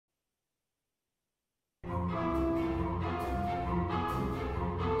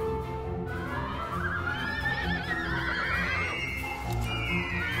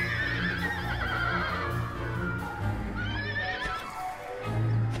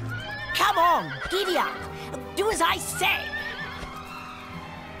Come on, giddy up. Do as I say.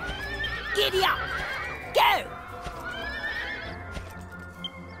 Giddy up. Go.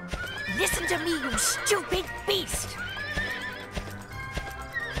 Listen to me, you stupid beast.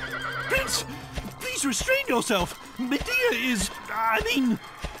 Prince, please restrain yourself. Medea is...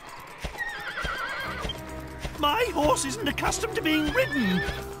 my horse isn't accustomed to being ridden.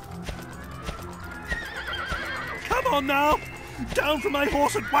 Come on now. Down from my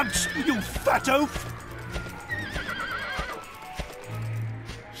horse at once, you fat oaf.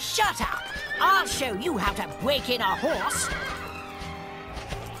 Shut up. I'll show you how to break in a horse.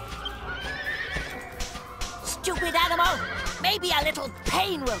 Stupid animal. Maybe a little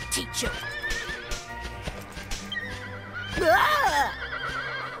pain will teach you. Ah!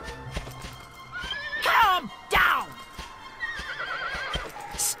 Calm down!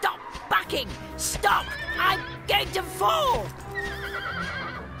 Stop backing! Stop! I'm going to fall!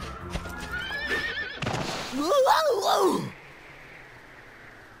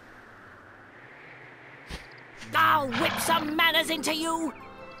 I'll whip some manners into you!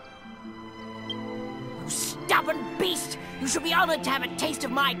 You stubborn beast! You should be honored to have a taste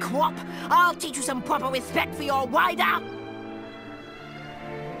of my crop! I'll teach you some proper respect for your rider!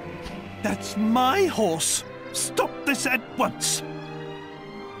 That's my horse. Stop this at once.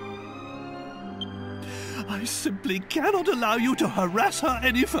 I simply cannot allow you to harass her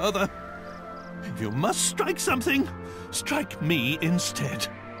any further. If you must strike something, strike me instead.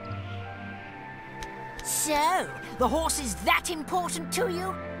 So, the horse is that important to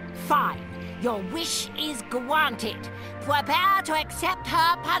you? Fine. Your wish is granted. Prepare to accept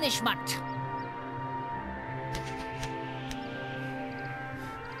her punishment.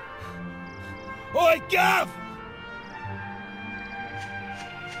 Oi, Gav!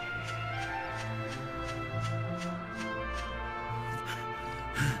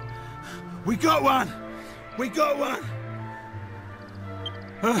 We got one! We got one!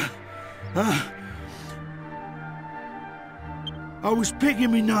 I was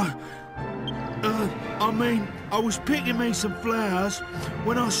picking me I was picking me some flowers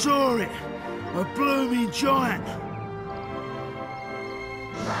when I saw it. A blooming giant.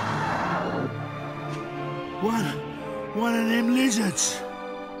 One of them lizards.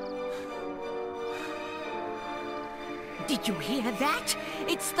 Did you hear that?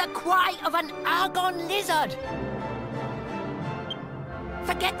 It's the cry of an argon lizard!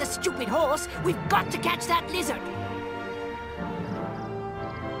 Forget the stupid horse. We've got to catch that lizard.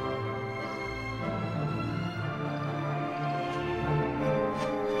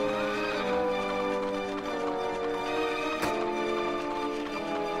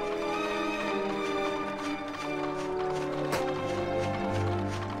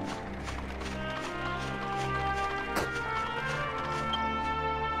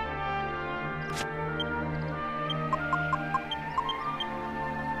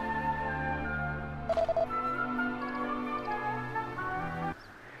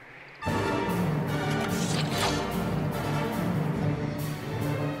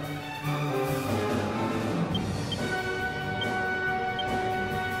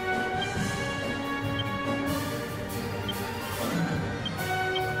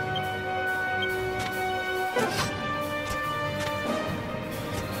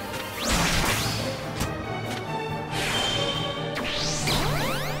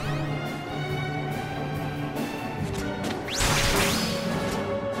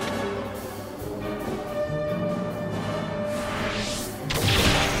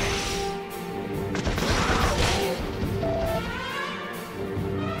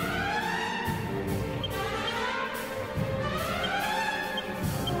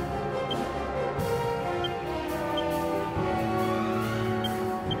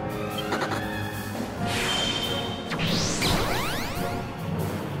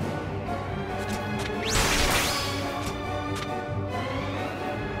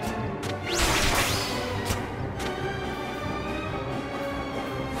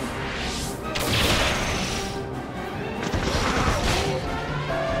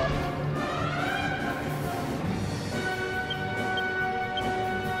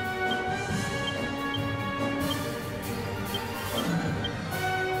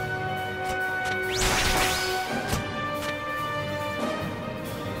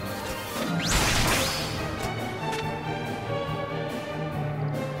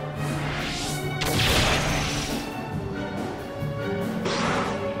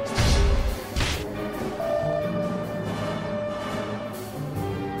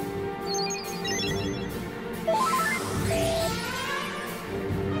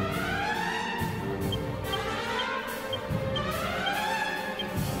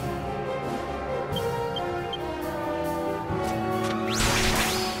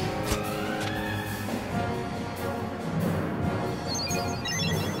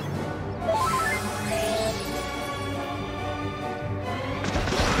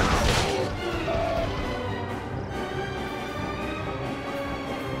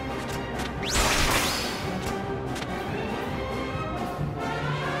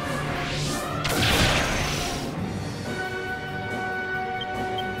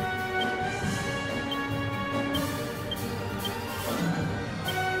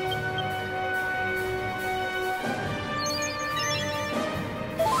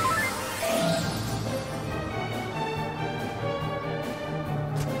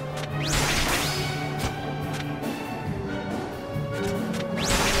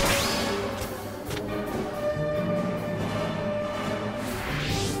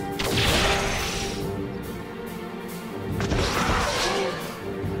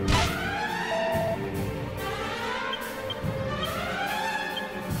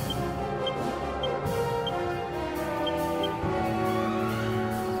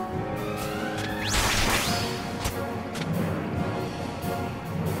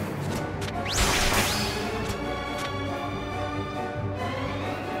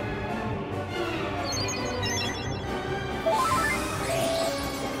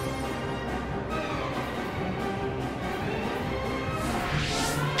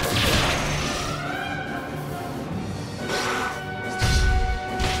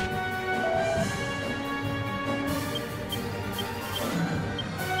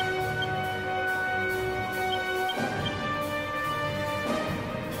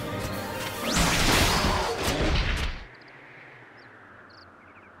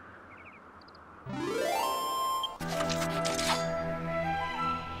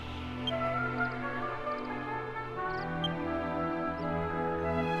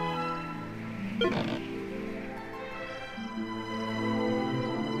 This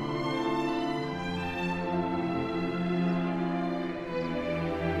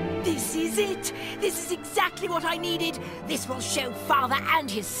is it! This is exactly what I needed! This will show Father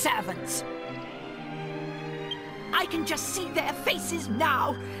and his servants! I can just see their faces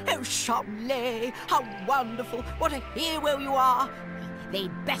now! Oh, Chamlet! How wonderful! What a hero you are!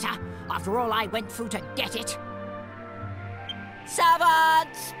 They'd better, after all I went through to get it!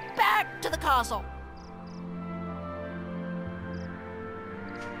 Servants! Back to the castle!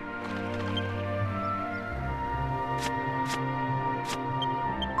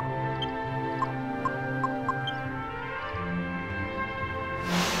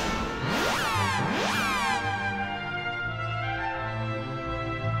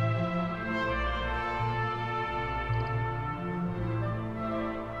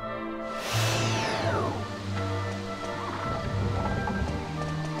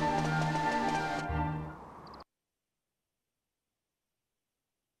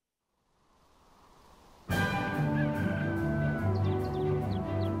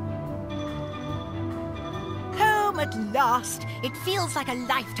 At last! It feels like a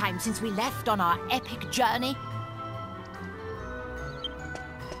lifetime since we left on our epic journey.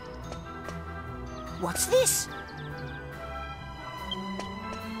 What's this?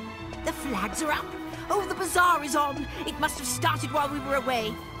 The flags are up. Oh, the bazaar is on. It must have started while we were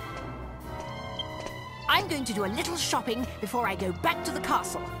away. I'm going to do a little shopping before I go back to the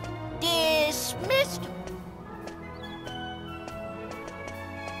castle. Dismissed!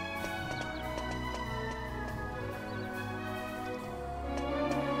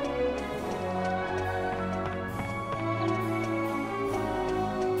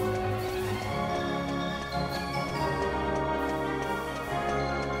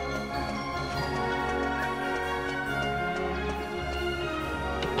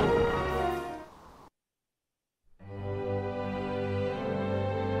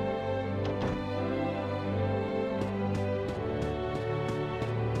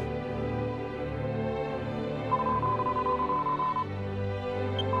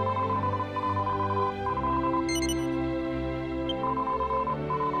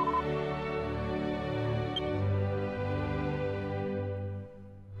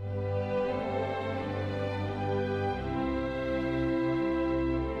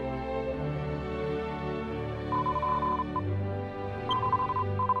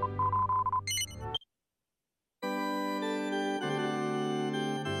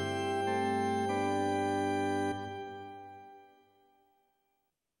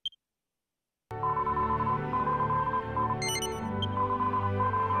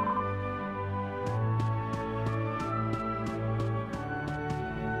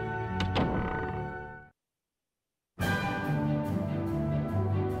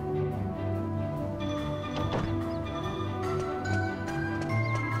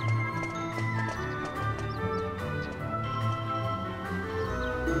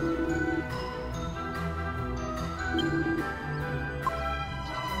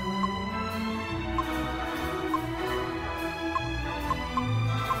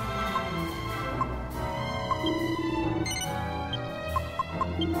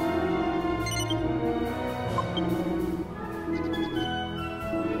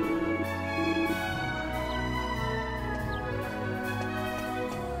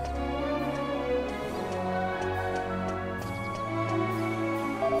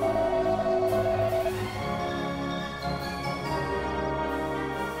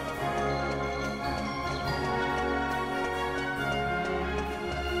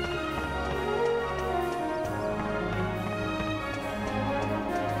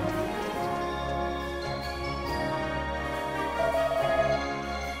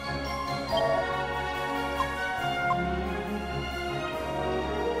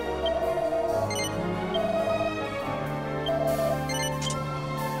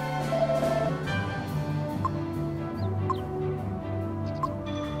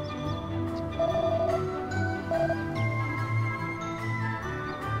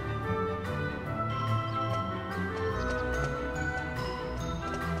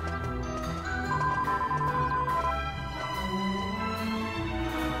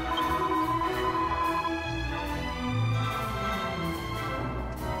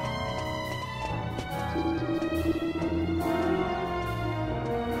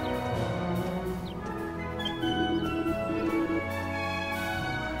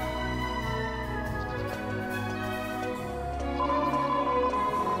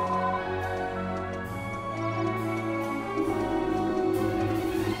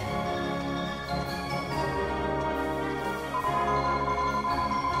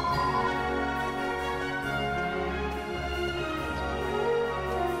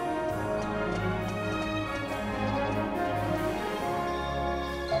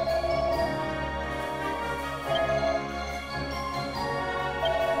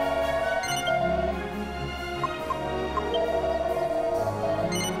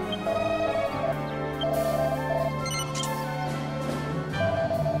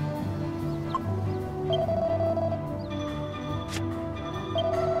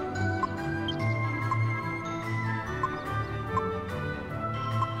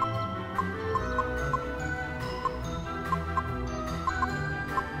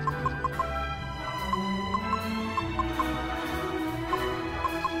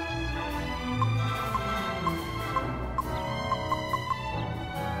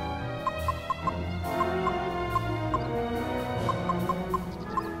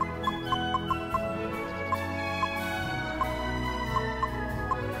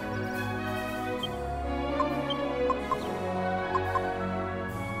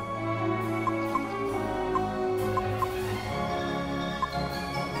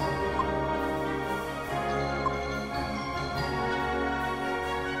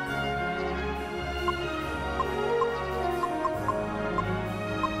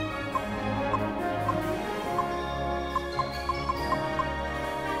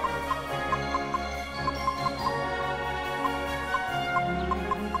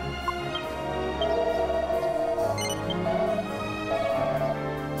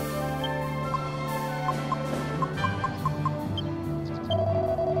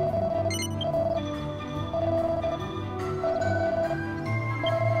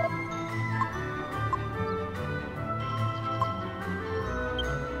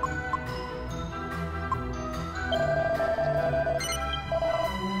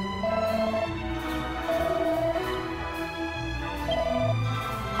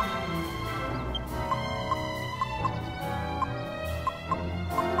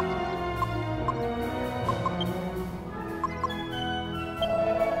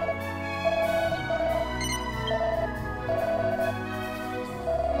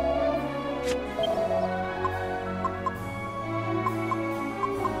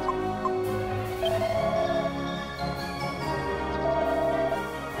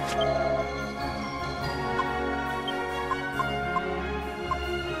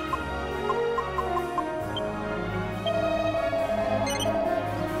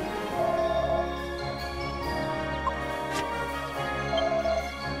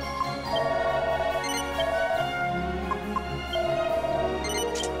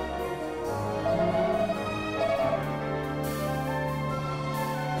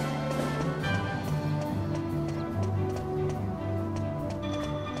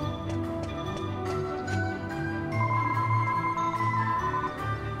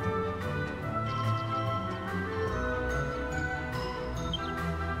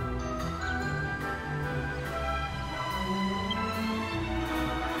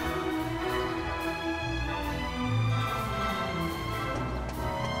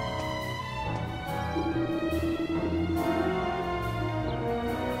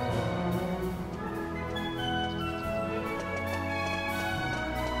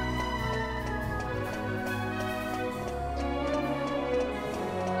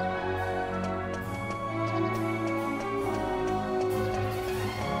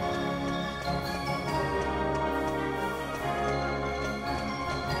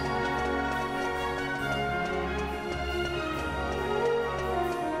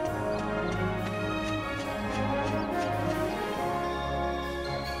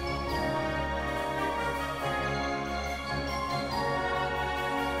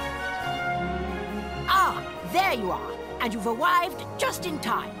 There you are, and you've arrived just in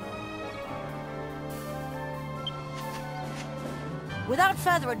time. Without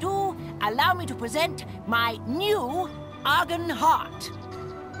further ado, allow me to present my new Argon Heart.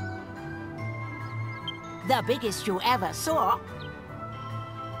 The biggest you ever saw.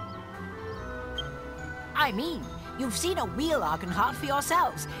 I mean, you've seen a real Argon Heart for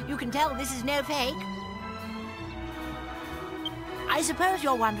yourselves. You can tell this is no fake. I suppose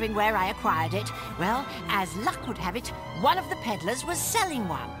you're wondering where I acquired it. Well, as luck would have it, one of the peddlers was selling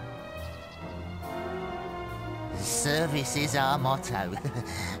one. Service is our motto.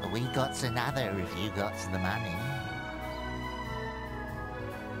 We got another if you got the money.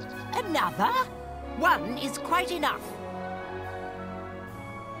 Another? One is quite enough.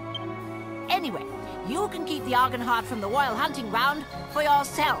 Anyway, you can keep the Argon Heart from the Royal Hunting Ground for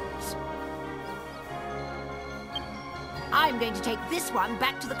yourselves. I'm going to take this one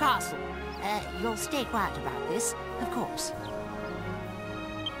back to the castle. You'll stay quiet about this, of course.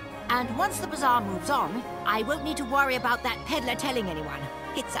 And once the bazaar moves on, I won't need to worry about that peddler telling anyone.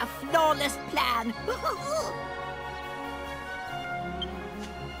 It's a flawless plan.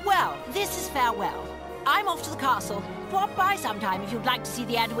 Well, this is farewell. I'm off to the castle. Drop by sometime if you'd like to see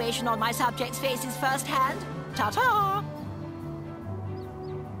the adoration on my subjects' faces firsthand. Ta-ta!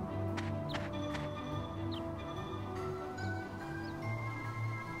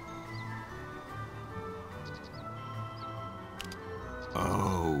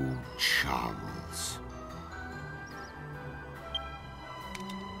 Oh, Charles.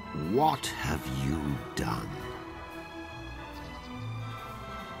 What have you done?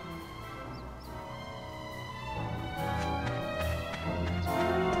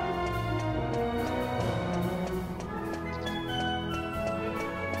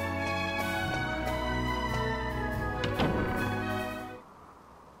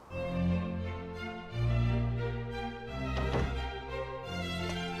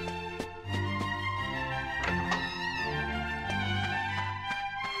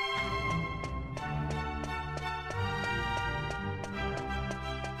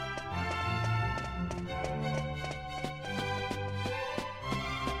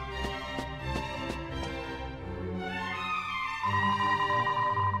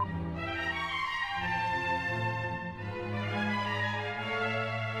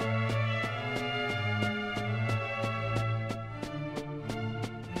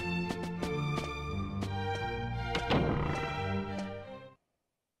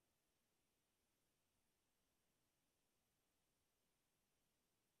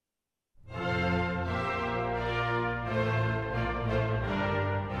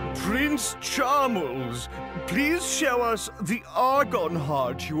 Prince Charles, please show us the Argon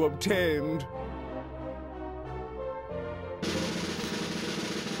Heart you obtained.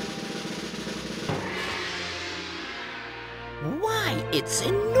 Why, it's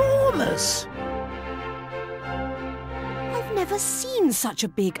enormous! I've never seen such a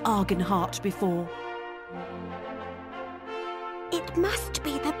big Argon Heart before. It must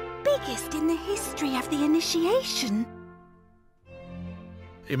be the biggest in the history of the initiation.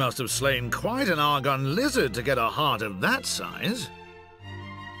 He must have slain quite an Argon lizard to get a heart of that size.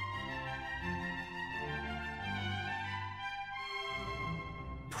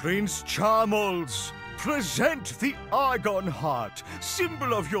 Prince Charles, present the Argon Heart,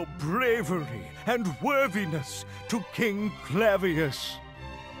 symbol of your bravery and worthiness, to King Clavius.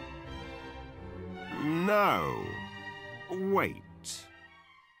 No. Wait.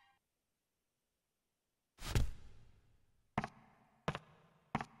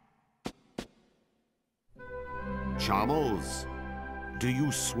 Charles, do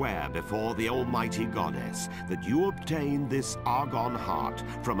you swear before the Almighty Goddess that you obtained this Argon Heart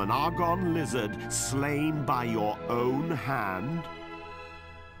from an Argon lizard slain by your own hand?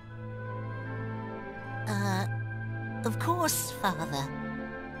 Of course, Father.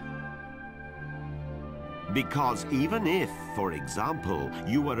 Because even if, for example,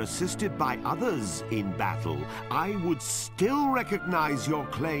 you were assisted by others in battle, I would still recognize your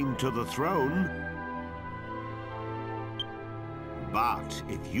claim to the throne. But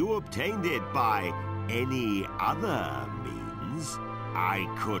if you obtained it by any other means, I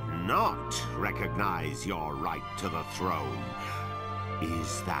could not recognize your right to the throne.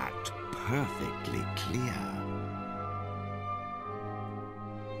 Is that perfectly clear?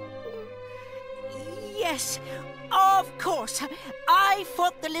 Yes, of course. I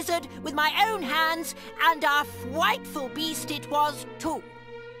fought the lizard with my own hands, and a frightful beast it was too.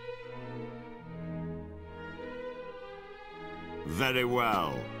 Very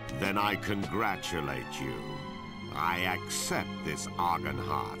well. Then I congratulate you. I accept this Argon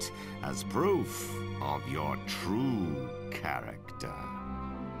heart as proof of your true character.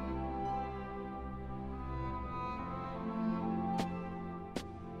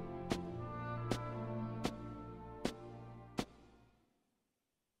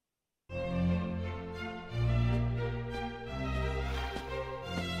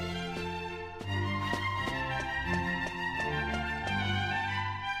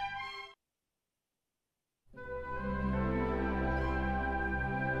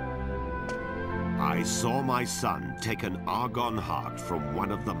 I saw my son take an Argon heart from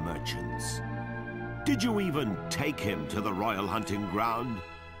one of the merchants. Did you even take him to the royal hunting ground?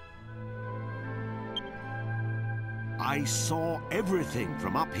 I saw everything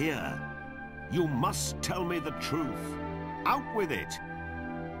from up here. You must tell me the truth. Out with it!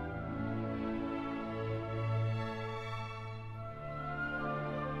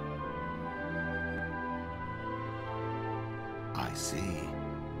 I see.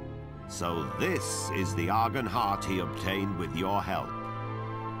 So this is the Argon heart he obtained with your help.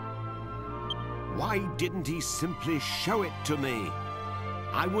 Why didn't he simply show it to me?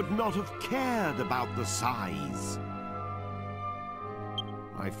 I would not have cared about the size.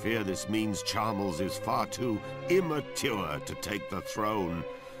 I fear this means Charmles is far too immature to take the throne,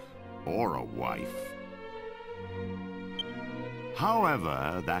 or a wife.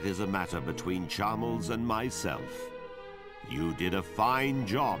 However, that is a matter between Charmles and myself. You did a fine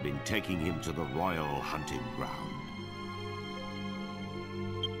job in taking him to the royal hunting ground.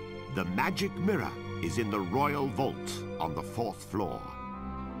 The magic mirror is in the royal vault on the 4th floor.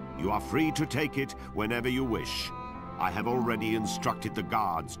 You are free to take it whenever you wish. I have already instructed the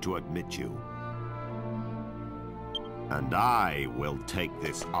guards to admit you. And I will take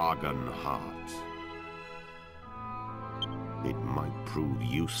this Argon heart. It might prove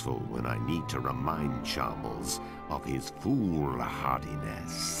useful when I need to remind Charmles of his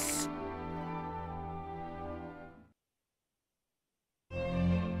foolhardiness.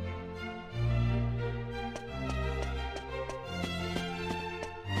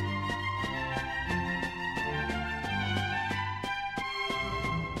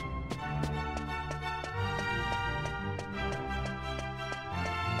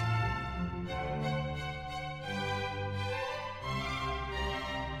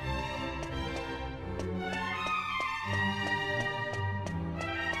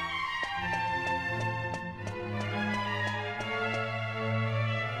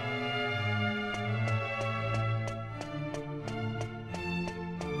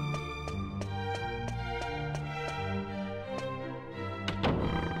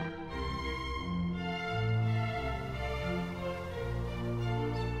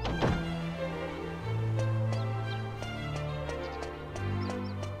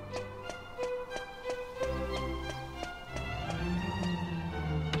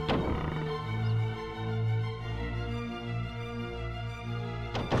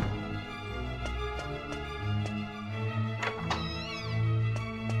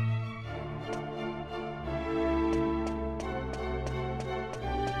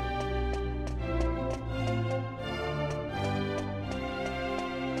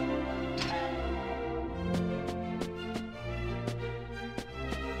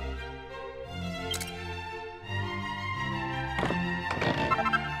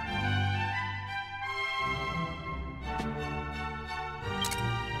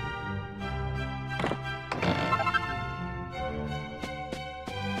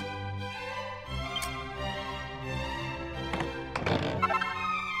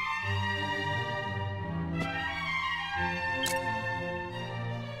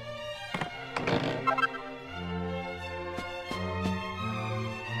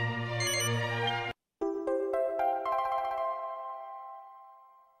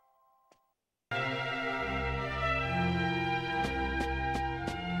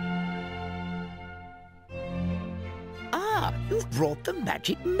 You've brought the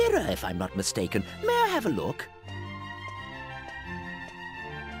magic mirror, if I'm not mistaken. May I have a look?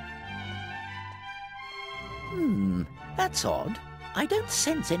 That's odd. I don't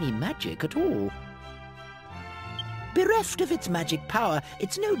sense any magic at all. Bereft of its magic power,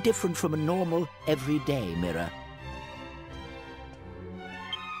 it's no different from a normal, everyday mirror.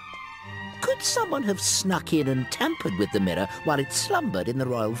 Could someone have snuck in and tampered with the mirror while it slumbered in the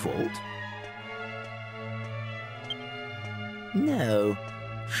royal vault? No,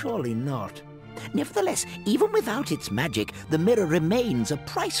 surely not. Nevertheless, even without its magic, the mirror remains a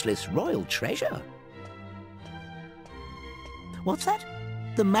priceless royal treasure. What's that?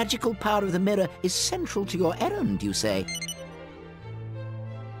 The magical power of the mirror is central to your errand, you say?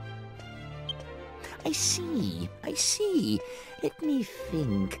 I I see. Let me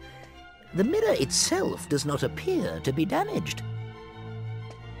think. The mirror itself does not appear to be damaged.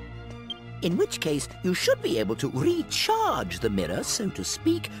 In which case, you should be able to recharge the mirror, so to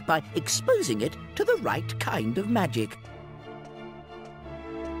speak, by exposing it to the right kind of magic.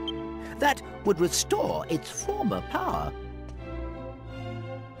 That would restore its former power.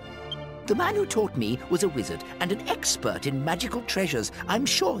 The man who taught me was a wizard and an expert in magical treasures. I'm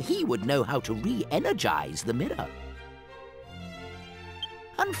sure he would know how to re-energize the mirror.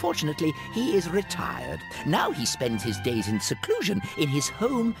 Unfortunately, he is retired. Now he spends his days in seclusion in his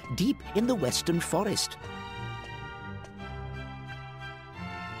home deep in the western forest.